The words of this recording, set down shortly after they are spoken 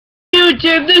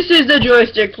YouTube, this is the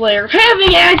Joystick Player,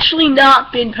 having actually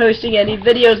not been posting any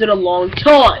videos in a long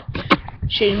time.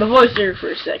 Change my voice there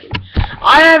for a second.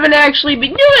 I haven't actually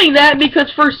been doing that because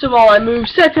first of all I moved,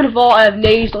 second of all I have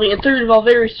nasally, and third of all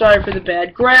very sorry for the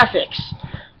bad graphics.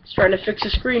 Just trying to fix the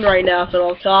screen right now at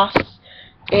all costs,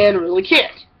 and really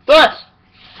can't. But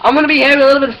I'm going to be having a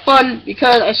little bit of fun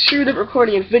because I screwed up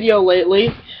recording a video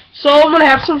lately, so I'm going to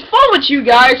have some fun with you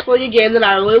guys playing a game that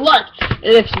I really like.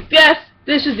 And if you guess,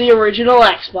 this is the original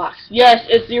Xbox. Yes,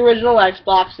 it's the original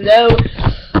Xbox. No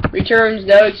returns,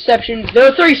 no exceptions,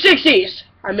 no 360s.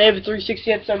 I may have a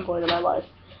 360 at some point in my life,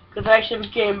 because I actually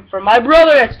came from my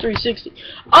brother that's 360.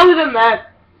 Other than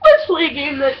that, let's play a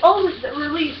game that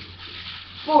released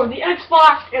for the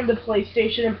Xbox and the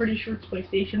PlayStation. I'm pretty sure it's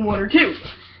PlayStation 1 or 2.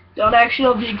 Don't actually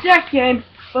know the exact game,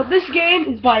 but this game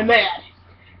is by Man.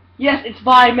 Yes, it's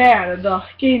by Man. The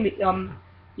game,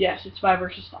 yes, it's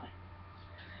SpyV.S.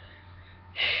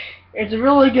 It's a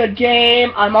really good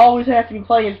game. I'm always happy to be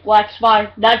playing as Black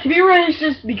Spy. Not to be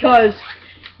racist, because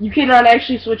you cannot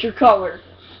actually switch your color.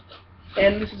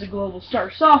 And this is a Global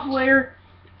Star Software.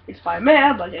 It's by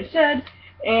Man, like I said,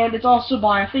 and it's also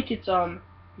by, I think it's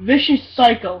Vicious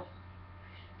Cycle.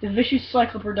 The Vicious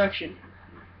Cycle production.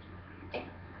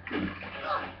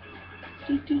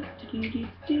 And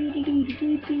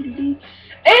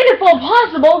if all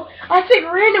possible, I think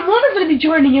Random Woman is going to be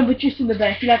joining in, but just in the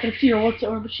back. You're not going to see her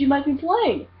whatsoever, but she might be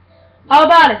playing. How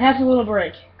about it? Have a little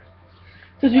break.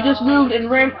 Because we just moved and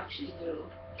ran.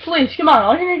 Please, come on.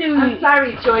 All you're going to do is... I'm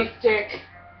sorry, Joystick.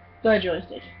 The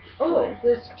Joystick. Oh,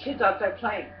 there's kids outside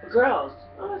playing. The girls.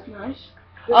 Oh, that's nice.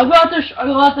 I'll go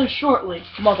out there shortly,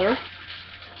 Mother.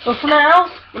 But for now,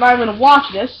 when I'm going to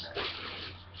watch this,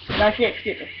 I can't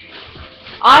skip it.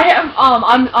 I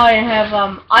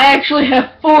actually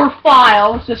have 4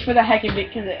 files just for the heck of it,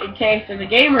 because in case there's a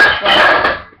gamer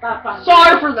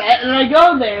sorry for that. And I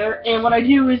go there, and what I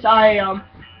do is I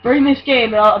bring this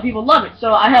game, and people love it.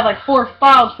 So I have like 4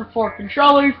 files for 4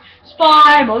 controllers: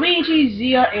 Spy, Momiji,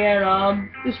 Zia, and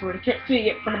this word I can't see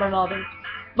it in front of my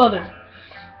mother.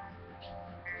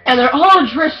 And they're all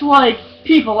dressed like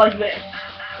people like this.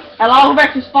 And I'll go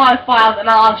back to Spy files, and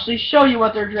I'll actually show you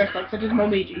what they're dressed like, such as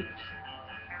Momiji.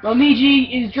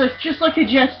 Momiji is dressed just like a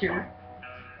jester,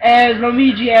 as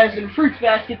Momiji as in Fruits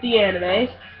Basket, the anime.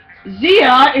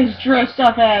 Zia is dressed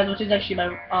up as, which is actually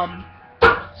my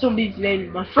somebody's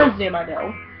name, my friend's name I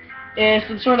know, is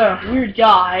some sort of weird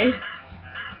guy.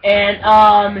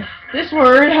 And this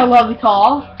word I love to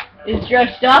call is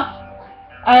dressed up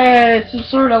as some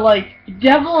sort of like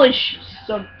devilish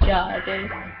guy. Okay.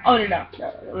 Oh no, I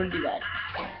wouldn't do that.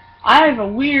 I have a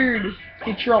weird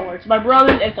controller. It's my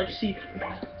brother's, and it's like see-through.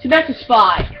 So back to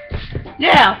Spy.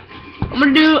 Now, I'm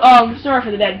gonna do, sorry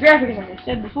for the bad graphics, like I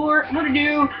said before. I'm gonna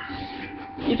do,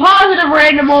 you positive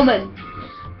Random Woman.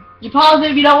 You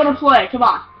positive you don't want to play. Come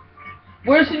on.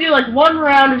 We're just gonna do like 1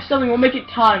 round or something. We'll make it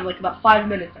time, like about 5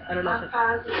 minutes. I don't know.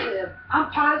 I'm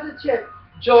positive.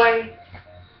 Joystick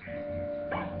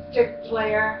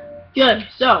Player. Good.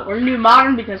 So, we're gonna do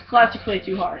modern because classic play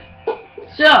too hard.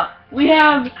 So, we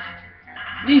have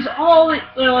these all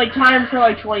like timed for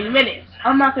like 20 minutes.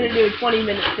 I'm not gonna do a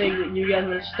 20-minute thing that you guys are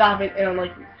gonna stop it and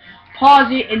like pause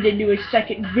it and then do a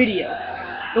second video.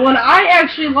 The one I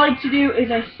actually like to do is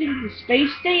I think the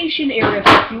Space Station Area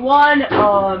 51.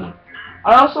 I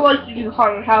also like to do the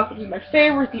Haunted House, which is my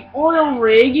favorite. The Oil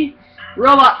Rig,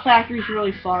 Robot Factory is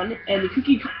really fun, and the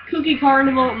Cookie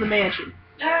Carnival and the Mansion.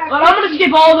 But I'm gonna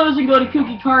skip all those and go to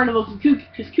Cookie Carnival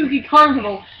because Cookie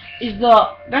Carnival is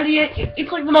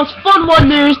it's like the most fun one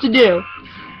there is to do.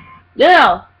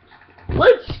 Now,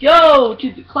 let's go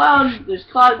to the Clown. There's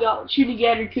Clown Gauntlet, Shooting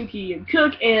Gator, Cookie and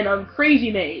Cook, and Crazy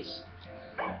Maze.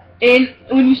 And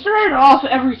when you start off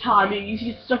every time, you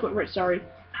get stuck with random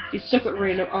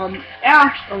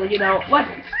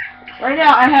weapons. Right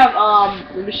now I have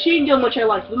the machine gun, which I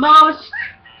like the most.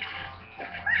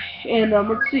 And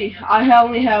let's see, I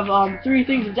only have 3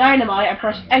 things of dynamite. I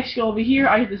press X go over here.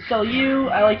 I get to sell you.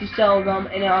 I like to sell them.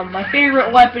 And my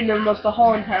favorite weapon in almost the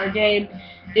whole entire game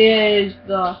is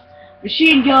the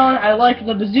machine gun. I like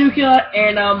the bazooka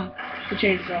and the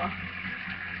chainsaw.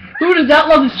 Who does not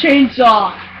love this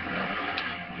chainsaw?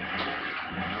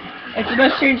 It's the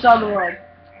best chainsaw in the world.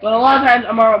 But a lot of times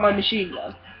I'm alright with my machine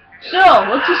gun. So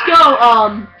let's just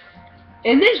go.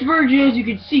 In this version, as you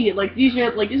can see, like this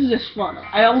is just fun.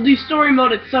 I will do story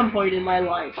mode at some point in my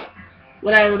life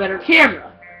when I have a better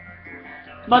camera.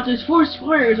 But there's 4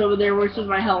 squares over there where it says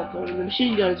my health, and the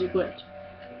machine gun is equipped.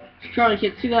 If you probably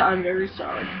can't see that, I'm very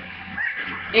sorry.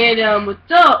 And with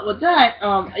that,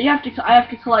 I have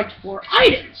to collect 4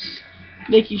 items,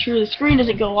 making sure the screen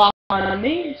doesn't go off. on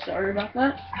me. Sorry about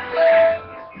that.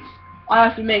 I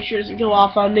have to make sure it doesn't go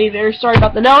off on me. Very sorry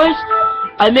about the noise.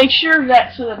 I make sure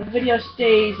that so that the video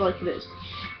stays like this,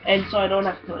 and so I don't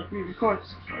have to like re-record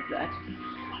stuff like that.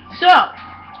 So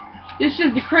this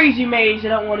is the crazy maze. I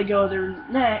don't want to go there.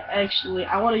 Actually,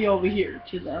 I want to go over here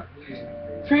to the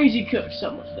crazy cook.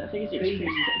 Something like that. I think it's crazy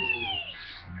cook.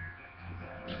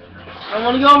 I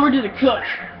want to go over to the cook.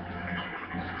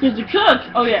 Because the cook,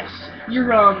 oh yes, your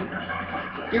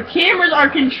cameras are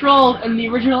controlled in the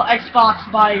original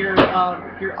Xbox by your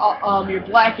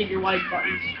black and your white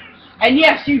buttons. And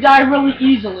yes, you die really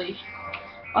easily.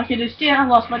 I can understand I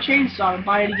lost my chainsaw and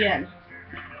buy it again.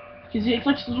 Because it's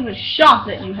like some sort of shop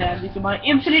that you have. You can buy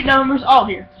infinite numbers. Oh,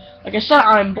 here. Like I said,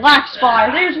 I'm Black Spy.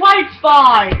 There's White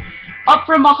Spy! Up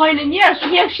from behind, and yes, you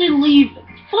can actually leave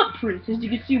footprints. As you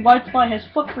can see, White Spy has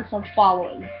footprints I'm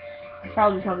following.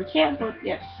 Probably can't, but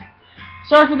yes.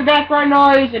 Sorry for the background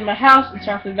noise in my house, and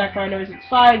sorry for the background noise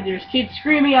inside. There's kids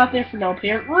screaming out there for no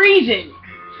apparent reason.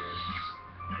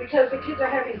 Because the kids are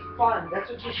having fun. That's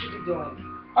what you should be doing.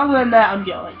 Other than that, I'm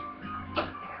going.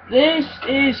 This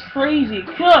is crazy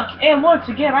cook, and once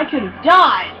again, I could have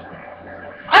died.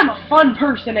 I'm a fun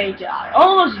person, ain't I?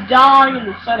 Almost dying in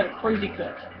the sight of a crazy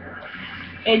cook.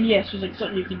 And yes, there's like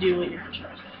something you can do with your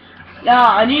child.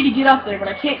 Now, I need to get up there, but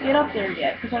I can't get up there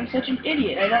yet, because I'm such an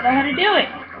idiot. I don't know how to do it.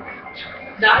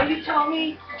 Now you tell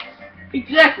me?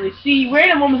 Exactly. See,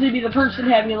 Random Woman's going to be the person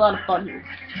having a lot of fun here.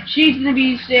 She's going to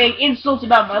be saying insults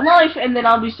about my life, and then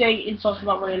I'll be saying insults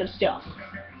about random stuff.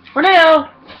 For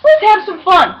now, let's have some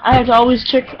fun. I have to always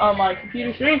check on my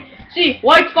computer screen. See,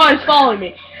 White Spy is following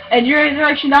me, and they're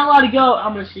actually not allowed to go.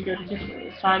 I'm just going to go to differently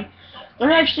this time.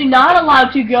 They're actually not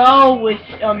allowed to go with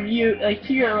you like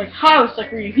to your house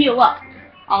like where you heal up.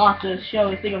 I'll have to show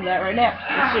a thing of that right now.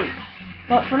 Let's see.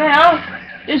 But for now,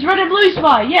 there's red and blue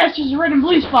spot. Yes, there's a red and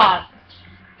blue spot.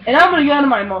 And I'm gonna go to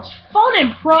my most fun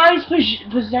and prized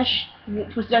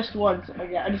possessed one. Something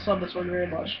like that. I just love this one very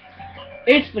much.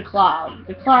 It's the clown.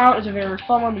 The clown is a very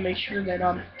fun one to make sure that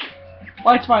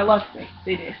White Spy left me.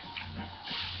 They did.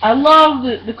 I love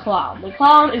the clown. The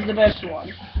clown is the best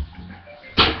one.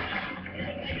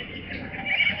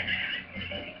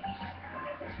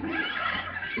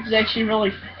 It's actually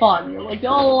really fun. You're like,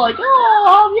 oh,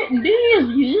 I'm getting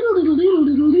dizzy.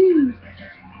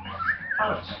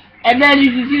 And then you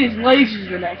can see these lasers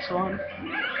the next one.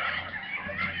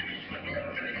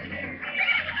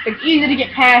 It's easy to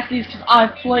get past these because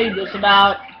I've played this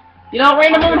about,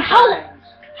 Random Woman, how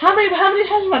many times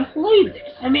have I played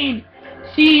this? I mean,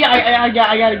 see, I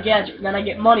got a gadget, and then I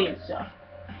get money and stuff.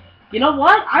 You know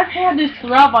what? I've had this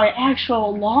throughout my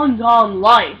actual long gone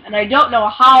life, and I don't know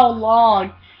how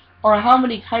long or how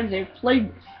many times I've played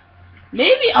this.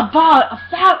 Maybe about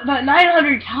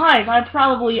 900 times I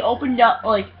probably opened up,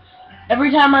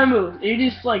 every time I moved. You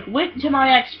just, went to my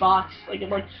Xbox, I'm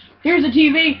like, here's the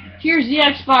TV, here's the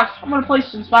Xbox, I'm gonna play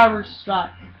some SpyV.S. Spy.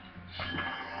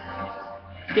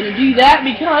 Gonna do that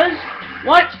because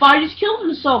White Spy just killed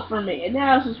himself for me, and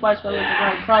now since White Spy lives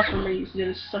right across from me, he's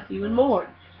gonna suck even more.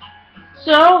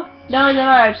 So, now that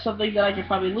I have something that I can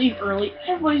probably leave early,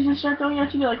 everybody's gonna start going out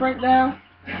to me right now.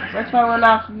 White Spy run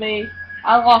off of me.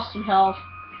 I lost some health.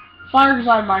 Fire's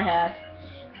on my hat.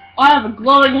 I have a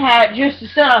glowing hat just to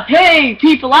set up, hey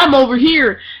people, I'm over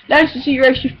here. Nice to see you're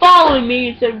actually following me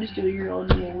instead of just doing your own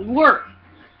daily work.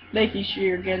 Making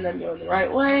sure again that I'm going the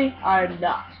right way. I'm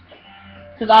not.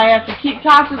 Because I have to keep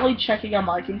constantly checking on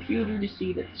my computer to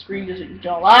see that the screen doesn't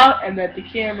dull out and that the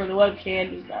camera, the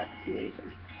webcam, does not do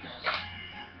anything.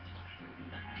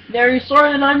 Very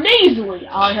sorry that I'm nasally.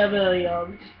 I have a,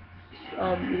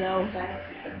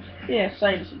 yeah,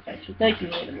 sinus infection. Thank you,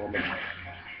 Random Woman.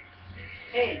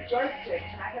 Hey, joystick,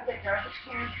 can I have that garbage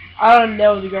can? I don't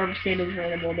know the garbage can is,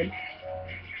 Random Woman.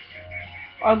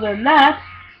 Other than that,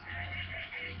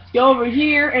 let's go over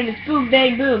here and it's boom,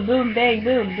 bang, boom, boom, bang,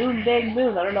 boom, boom, bang,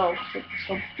 boom. I don't know.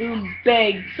 So boom,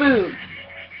 bang, boom.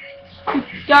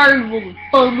 Starting with a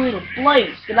fun little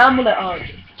place, and I'm gonna,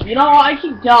 I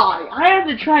can die. I have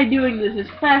to try doing this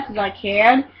as fast as I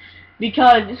can,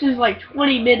 because this is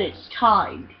 20 minutes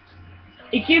time.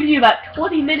 It gives you about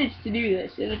 20 minutes to do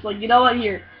this, and it's you know what,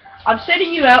 here, I'm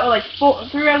sending you out with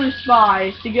 3 other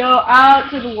spies to go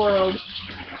out to the world,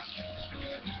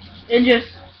 and just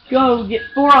go get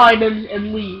 4 items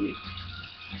and leave.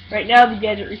 Right now the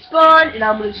gadget respawned, and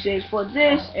I'm going to save for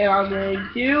this, and I'm going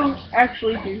to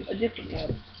actually do a different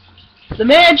one. The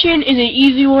mansion is an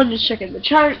easy one, just checking the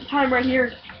time right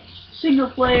here. Single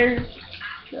player,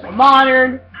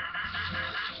 modern,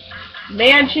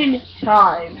 mansion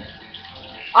time.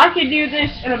 I can do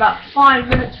this in about 5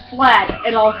 minutes flat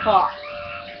at all costs.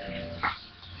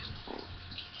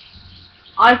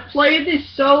 I've played this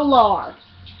so long.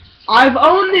 I've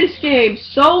owned this game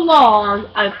so long.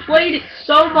 I've played it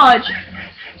so much.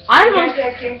 I had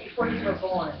that game before you were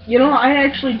born. You know, I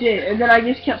actually did, and then I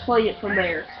just kept playing it from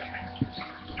there.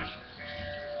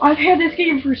 I've had this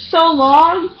game for so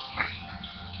long.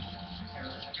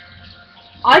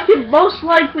 I could most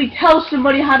likely tell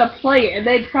somebody how to play it, and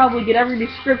they'd probably get every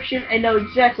description and know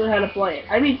exactly how to play it.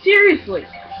 I mean, seriously.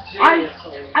 I've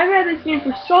had this game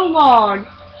for so long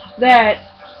that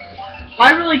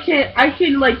I really can't. I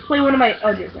can like play one of my.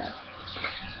 Oh dear God.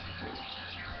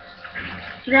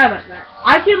 Forgot about that.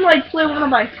 I can like play one of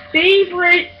my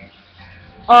favorite.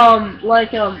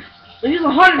 There's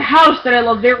a haunted house that I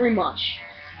love very much,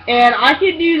 and I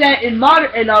can do that in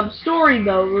story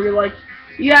mode where you're like.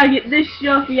 You gotta get this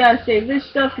stuff, you gotta save this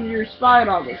stuff, and you're spying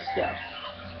on this stuff.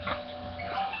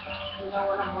 You know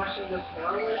what I'm watching the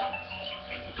floor with?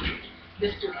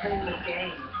 Mr. Clean the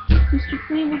Game. Mr.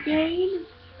 Clean the Game?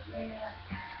 Yeah.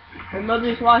 My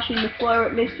mother's washing the floor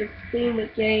with Mr. Clean the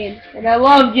Game. And I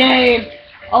love Game!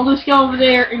 I'll just go over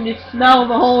there and just smell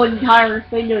the whole entire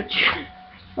thing of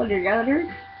oh dear God,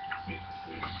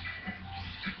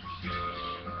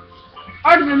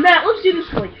 other than that, let's do this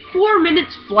for like 4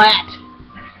 minutes flat.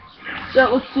 So,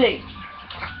 let's see.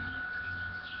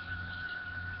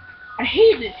 I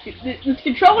hate this. This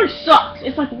controller sucks.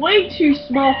 It's like way too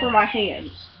small for my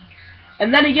hands.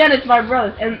 And then again, it's my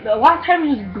brother's. And a lot of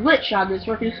times there's a glitch on this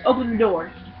where I can just open the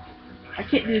door. I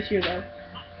can't do this here, though.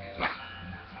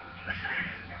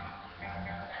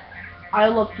 I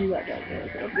love to do that, guys.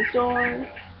 Open the door.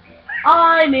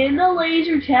 I'm in the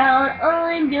laser town.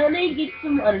 I'm gonna get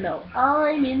some. I don't know.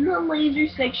 I'm in the laser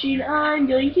section. I'm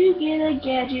going to get a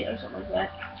gadget or something like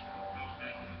that.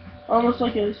 Almost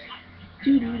like a.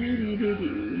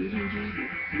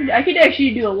 I could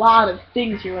actually do a lot of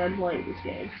things here when I'm playing this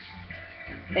game.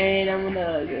 And I'm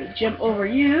gonna jump over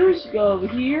you, so go over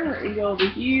here, and go over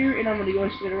here, and I'm gonna go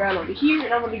spin around over here,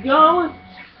 and I'm gonna go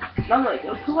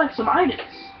collect some items.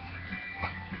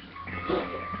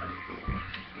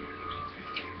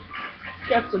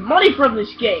 Got some money from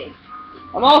this game.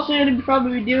 I'm also going to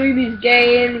probably be doing these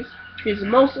games because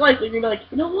most likely you're going to be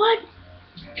like, you know what?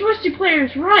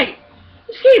 TheJoyStickPlayer's right.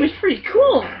 This game is pretty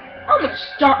cool. I'm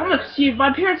gonna see if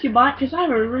my parents can buy it because I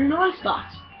have a really nice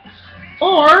box.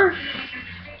 Or,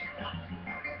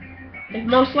 if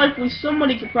most likely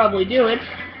somebody could probably do it.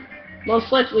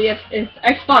 Most likely, if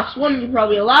Xbox One could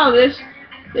probably allow this,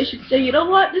 they should say, you know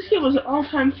what? This game was an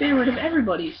all-time favorite of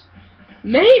everybody's.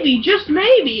 Maybe, just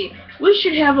maybe, we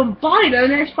should have them buy it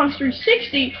on an Xbox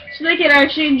 360 so they can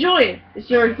actually enjoy it. Is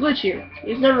there a glitch here?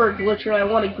 There's never a glitch when I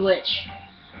want a glitch.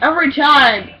 Every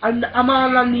time I'm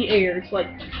on the air, it's like,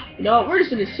 you know what, we're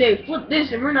just gonna say flip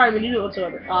this and we're not even gonna do it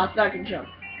whatsoever. Ah, it's not gonna jump.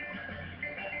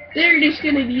 They're just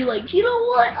gonna be like, you know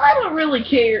what, I don't really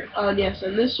care. Yes,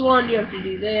 on this one you have to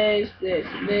do this, this,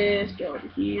 and this, go over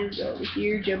here,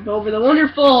 jump over the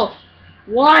wonderful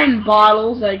wine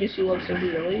bottles I guess you love so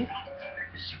dearly.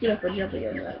 Get up and jumping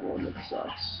on that one, that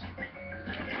sucks.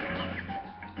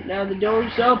 Now the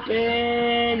door's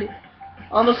open.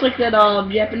 Almost like that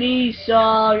Japanese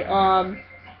song.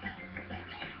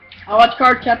 I watch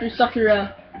Cardcaptor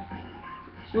Sakura.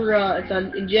 It's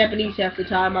in Japanese half the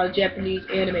time on a Japanese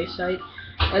anime site,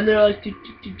 and they're like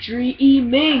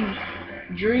dreaming,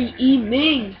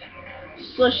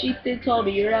 Sloshite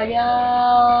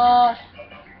Tobiraga.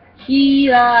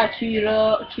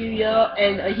 Hirakuyo,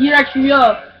 and Hirakuyo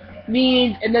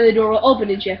means, and then the door will open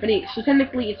in Japanese. So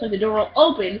technically, it's like the door will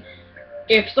open.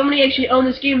 If somebody actually owned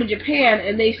this game in Japan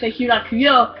and they say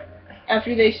Hirakuyo,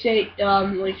 after they say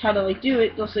like how to like do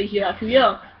it, they'll say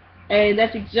Hirakuyo, and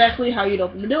that's exactly how you'd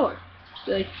open the door.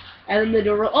 So, like, and then the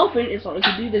door will open as long as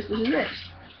you do this, this, and this.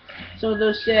 So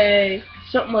they'll say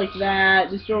something like that.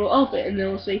 This door will open, and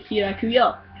they'll say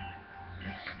Hirakuyo.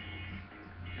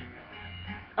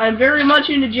 I'm very much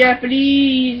into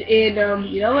Japanese, and,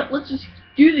 you know what, let's just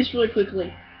do this really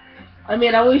quickly. I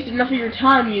mean, I wasted enough of your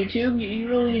time, YouTube. You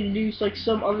really need to do, like,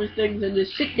 some other things than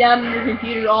just sit down on your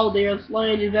computer all day, or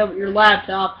lay in bed with your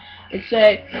laptop, and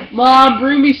say, Mom,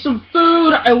 bring me some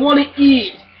food, I want to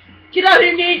eat. Get out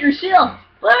here and eat yourself.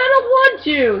 But I don't want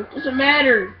to. Doesn't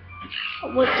matter. I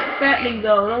want some fattening,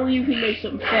 though, and only you can make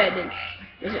something fattening.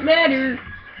 Doesn't matter.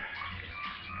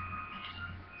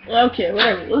 Okay,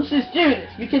 whatever. Let's just do this,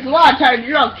 because a lot of times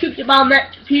you're all cooped up on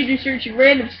that computer searching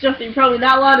random stuff that you're probably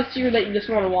not allowed to see or that you just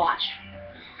want to watch.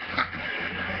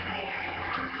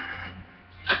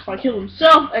 So I killed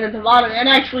himself, and at the bottom it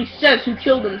actually says who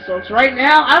killed himself. So right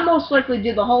now, I most likely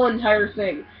did the whole entire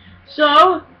thing.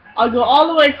 So, I'll go all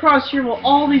the way across here with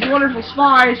all these wonderful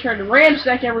spies trying to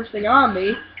ransack everything on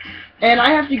me. and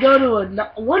I have to go to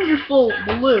a wonderful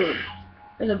balloon.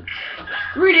 There's a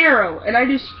green arrow, and I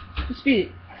just speed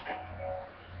it.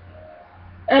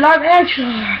 And I'm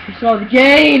actually, so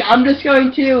again, I'm just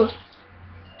going to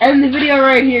end the video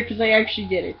right here because I actually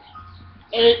did it.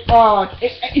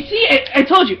 I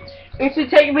told you, it's going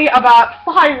to take me about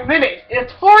 5 minutes.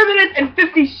 It's 4 minutes and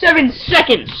 57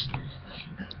 seconds.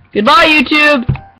 Goodbye, YouTube.